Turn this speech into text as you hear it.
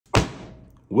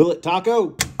Will it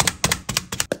taco?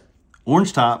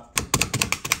 Orange top.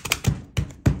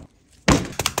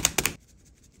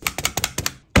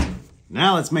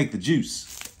 Now let's make the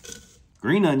juice.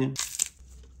 Green onion.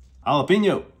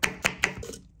 Jalapeno.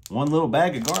 1 little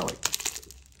bag of garlic.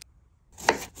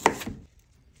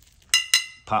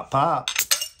 Pop, pop.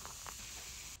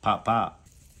 Pop, pop.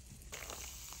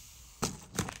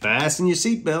 Fasten your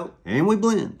seatbelt, and we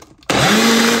blend.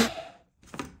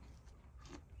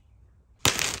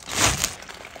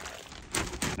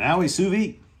 Now we sous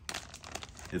vide.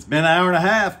 It's been an hour and a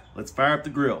half. Let's fire up the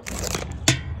grill.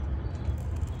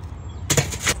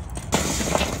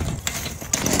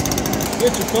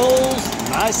 Get your coals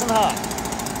nice and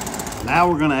hot. Now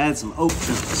we're gonna add some oak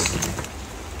chunks.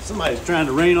 Somebody's trying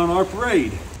to rain on our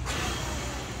parade.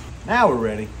 Now we're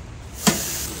ready.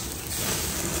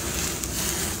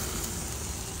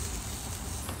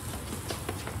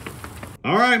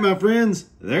 All right, my friends,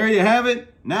 there you have it.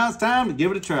 Now it's time to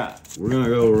give it a try. We're gonna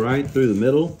go right through the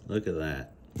middle. Look at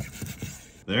that.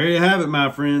 There you have it,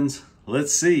 my friends.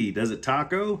 Let's see, does it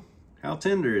taco? How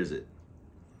tender is it?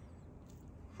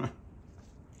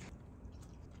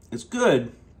 It's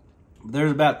good.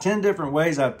 There's about 10 different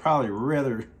ways I'd probably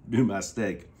rather do my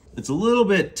steak. It's a little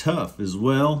bit tough as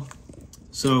well.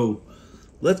 So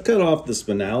let's cut off the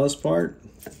spinalis part.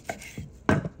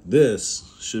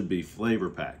 This should be flavor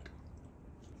packed.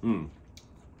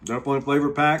 Definitely flavor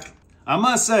packed. I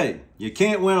must say, you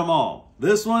can't win them all.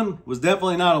 This one was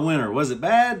definitely not a winner. Was it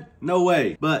bad? No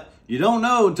way. But you don't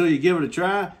know until you give it a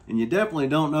try, and you definitely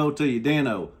don't know until you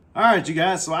dano. All right, you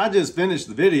guys, so I just finished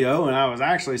the video, and I was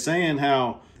actually saying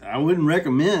how I wouldn't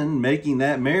recommend making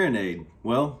that marinade.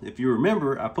 Well, if you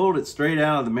remember, I pulled it straight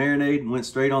out of the marinade and went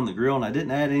straight on the grill, and I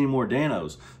didn't add any more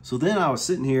danos. So then I was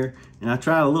sitting here, and I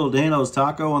tried a little danos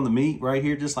taco on the meat right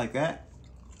here, just like that.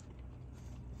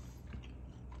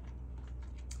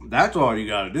 That's all you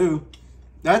gotta do.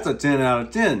 That's a 10 out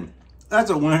of 10. That's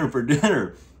a winner for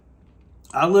dinner.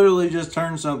 I literally just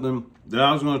turned something that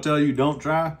I was gonna tell you don't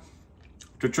try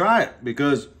to try it,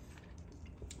 because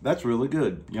that's really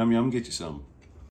good. Yum, yum, get you some.